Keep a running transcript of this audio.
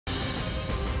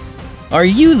Are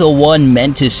you the one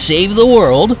meant to save the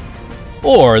world,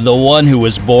 or the one who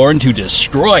was born to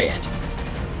destroy it?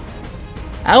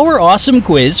 Our awesome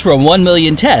quiz from 1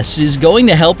 Million Tests is going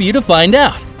to help you to find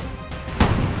out.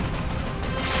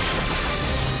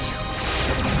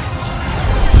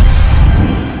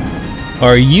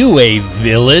 Are you a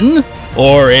villain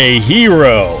or a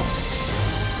hero?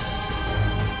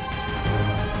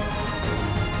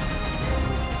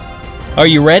 Are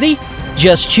you ready?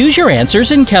 Just choose your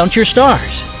answers and count your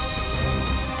stars.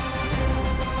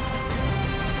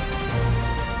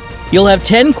 You'll have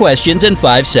 10 questions and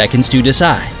 5 seconds to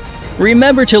decide.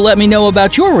 Remember to let me know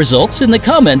about your results in the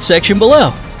comments section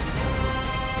below.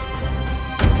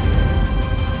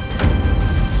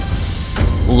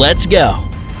 Let's go!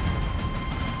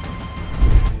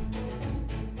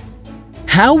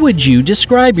 How would you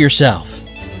describe yourself?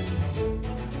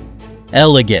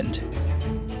 Elegant.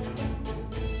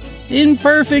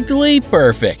 Imperfectly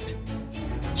perfect.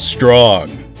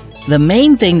 Strong. The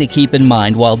main thing to keep in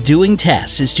mind while doing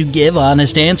tests is to give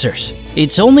honest answers.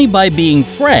 It's only by being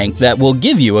frank that will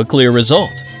give you a clear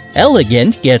result.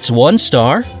 Elegant gets 1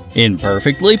 star,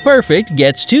 imperfectly perfect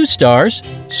gets 2 stars,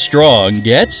 strong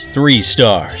gets 3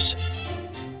 stars.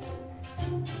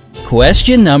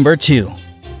 Question number 2.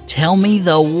 Tell me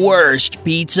the worst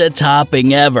pizza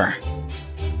topping ever.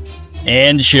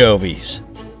 Anchovies.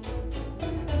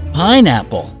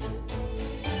 Pineapple.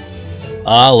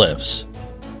 Olives.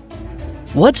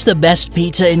 What's the best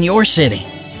pizza in your city?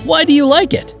 Why do you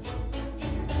like it?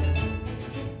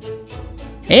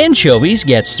 Anchovies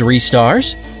gets 3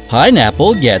 stars,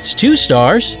 pineapple gets 2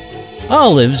 stars,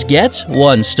 olives gets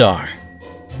 1 star.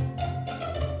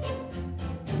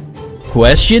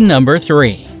 Question number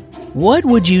 3. What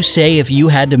would you say if you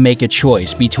had to make a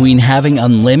choice between having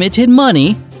unlimited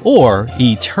money or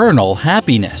eternal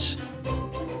happiness?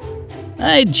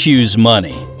 I'd choose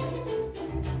money.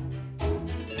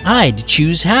 I'd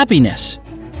choose happiness.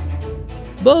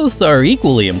 Both are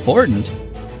equally important.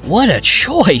 What a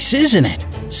choice, isn't it?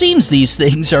 Seems these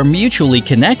things are mutually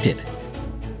connected.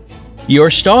 Your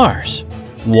stars.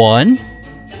 1,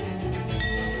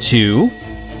 2,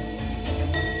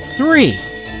 3.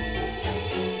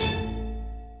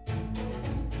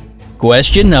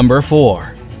 Question number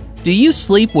 4. Do you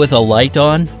sleep with a light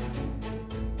on?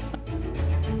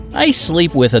 I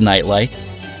sleep with a nightlight.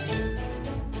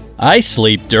 I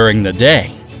sleep during the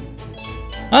day.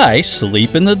 I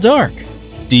sleep in the dark.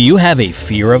 Do you have a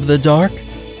fear of the dark?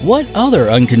 What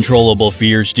other uncontrollable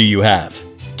fears do you have?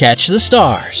 Catch the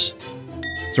stars.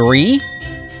 3,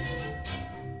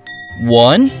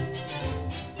 1,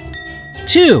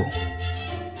 2.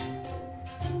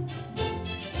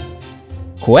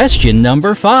 Question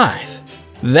number 5.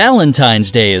 Valentine's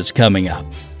Day is coming up.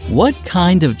 What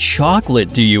kind of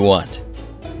chocolate do you want?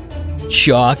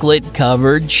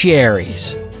 Chocolate-covered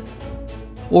cherries.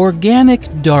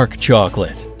 Organic dark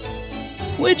chocolate.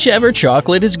 Whichever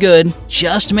chocolate is good,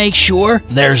 just make sure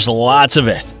there's lots of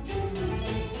it.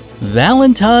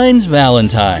 Valentine's,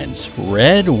 Valentine's,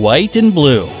 red, white, and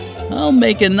blue. I'll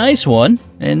make a nice one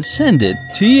and send it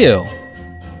to you.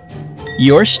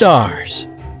 Your stars.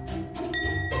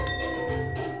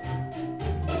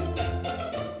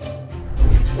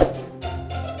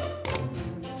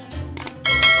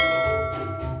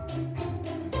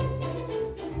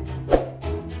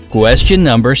 Question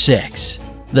number 6.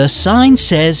 The sign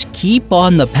says keep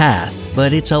on the path,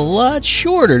 but it's a lot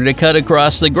shorter to cut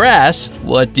across the grass.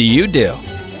 What do you do?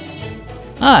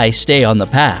 I stay on the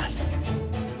path.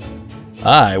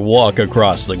 I walk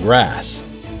across the grass.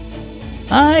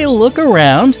 I look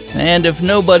around, and if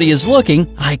nobody is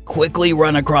looking, I quickly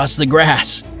run across the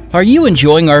grass. Are you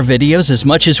enjoying our videos as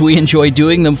much as we enjoy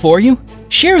doing them for you?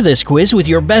 Share this quiz with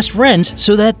your best friends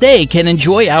so that they can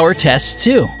enjoy our tests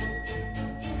too.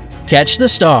 Catch the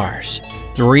stars.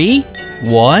 3,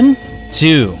 1,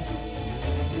 2.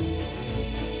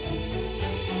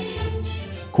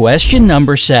 Question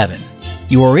number 7.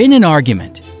 You're in an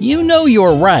argument. You know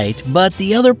you're right, but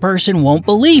the other person won't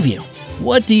believe you.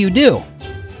 What do you do?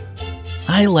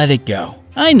 I let it go.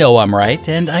 I know I'm right,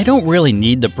 and I don't really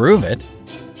need to prove it.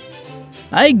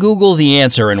 I Google the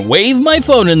answer and wave my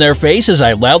phone in their face as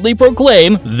I loudly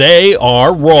proclaim, they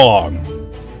are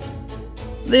wrong.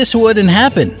 This wouldn't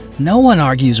happen. No one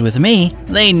argues with me.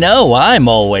 They know I'm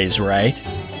always right.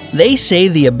 They say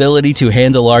the ability to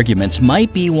handle arguments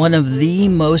might be one of the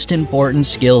most important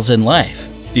skills in life.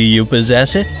 Do you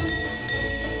possess it?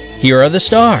 Here are the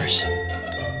stars.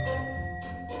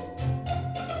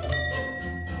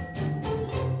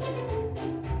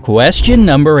 Question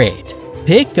number 8.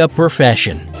 Pick a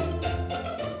profession.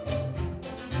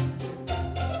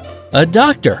 A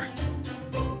doctor.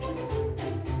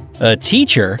 a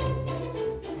teacher,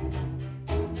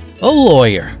 a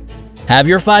lawyer? Have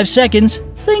your 5 seconds,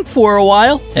 think for a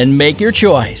while, and make your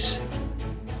choice.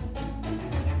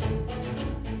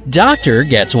 Doctor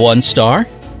gets 1 star,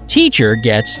 teacher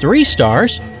gets 3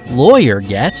 stars, lawyer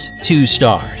gets 2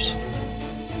 stars.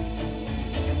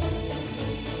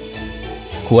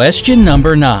 Question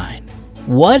number 9.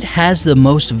 What has the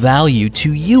most value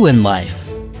to you in life?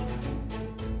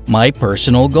 My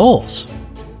personal goals.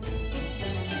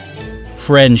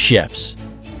 Friendships.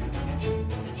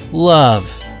 Love.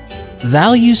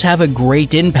 Values have a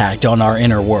great impact on our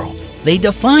inner world. They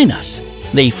define us.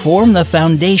 They form the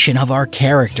foundation of our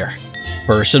character.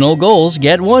 Personal goals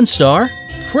get 1 star,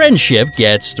 friendship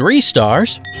gets 3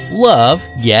 stars, love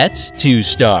gets 2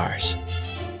 stars.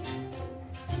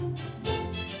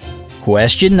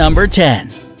 Question number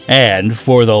 10. And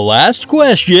for the last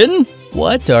question,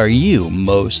 what are you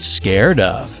most scared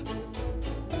of?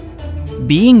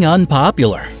 Being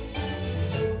unpopular.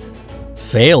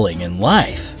 Failing in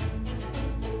life.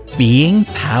 Being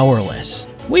powerless.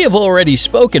 We have already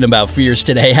spoken about fears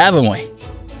today, haven't we?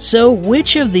 So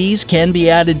which of these can be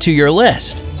added to your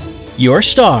list? Your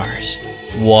stars.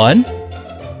 1,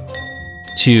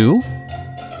 2,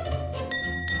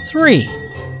 3.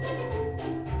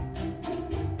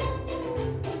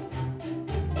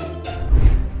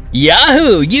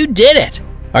 Yahoo! You did it!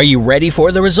 Are you ready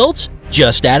for the results?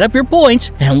 Just add up your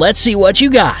points and let's see what you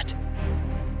got.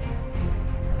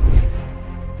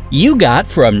 You got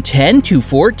from 10 to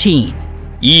 14.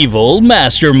 Evil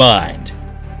Mastermind.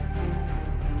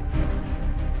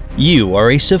 You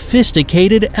are a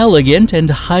sophisticated, elegant, and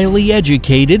highly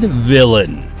educated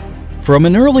villain. From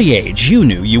an early age, you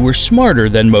knew you were smarter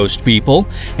than most people,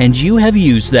 and you have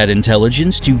used that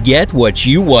intelligence to get what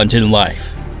you want in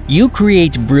life. You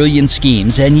create brilliant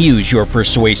schemes and use your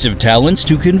persuasive talents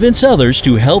to convince others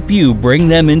to help you bring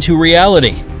them into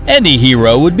reality. Any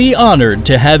hero would be honored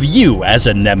to have you as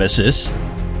a nemesis.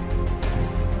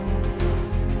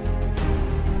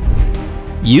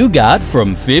 You got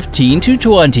from 15 to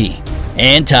 20.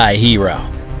 Anti-hero.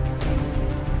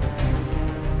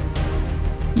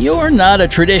 You're not a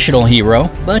traditional hero,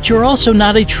 but you're also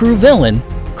not a true villain.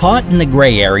 Caught in the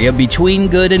gray area between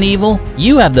good and evil,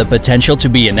 you have the potential to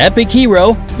be an epic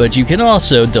hero, but you can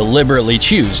also deliberately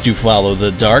choose to follow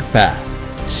the dark path.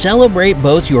 Celebrate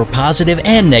both your positive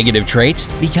and negative traits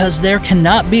because there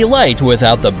cannot be light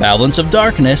without the balance of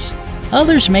darkness.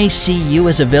 Others may see you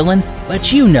as a villain,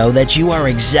 but you know that you are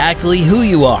exactly who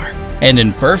you are, an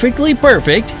imperfectly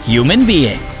perfect human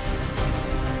being.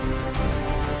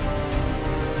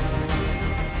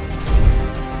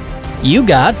 You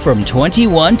got from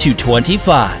 21 to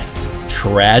 25.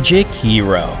 Tragic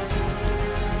hero.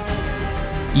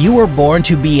 You were born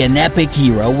to be an epic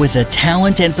hero with a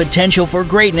talent and potential for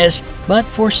greatness, but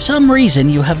for some reason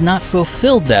you have not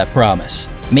fulfilled that promise.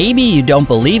 Maybe you don't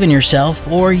believe in yourself,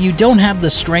 or you don't have the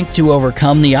strength to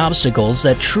overcome the obstacles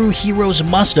that true heroes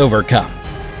must overcome.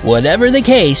 Whatever the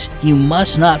case, you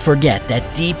must not forget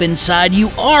that deep inside you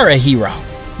are a hero.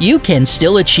 You can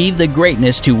still achieve the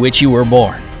greatness to which you were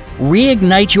born.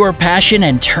 Reignite your passion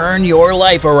and turn your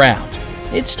life around.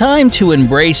 It's time to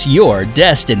embrace your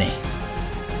destiny.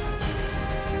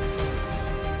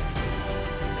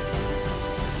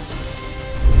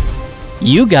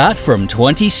 You got from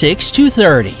 26 to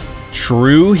 30.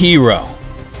 True hero.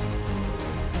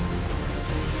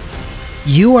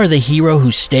 You are the hero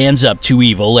who stands up to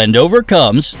evil and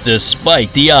overcomes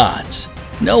despite the odds.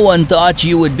 No one thought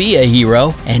you would be a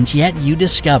hero, and yet you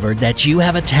discovered that you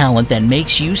have a talent that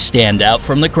makes you stand out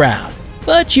from the crowd.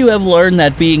 But you have learned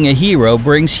that being a hero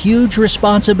brings huge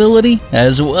responsibility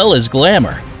as well as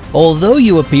glamour. Although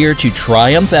you appear to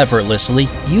triumph effortlessly,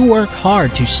 you work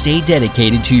hard to stay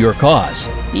dedicated to your cause,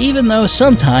 even though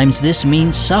sometimes this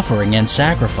means suffering and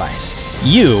sacrifice.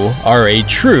 You are a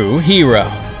true hero.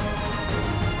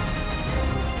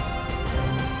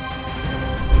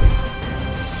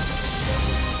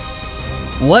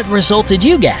 What result did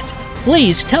you get?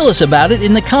 Please tell us about it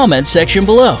in the comments section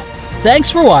below. Thanks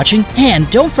for watching, and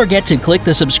don't forget to click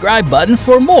the subscribe button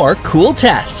for more cool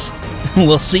tests.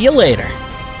 We'll see you later.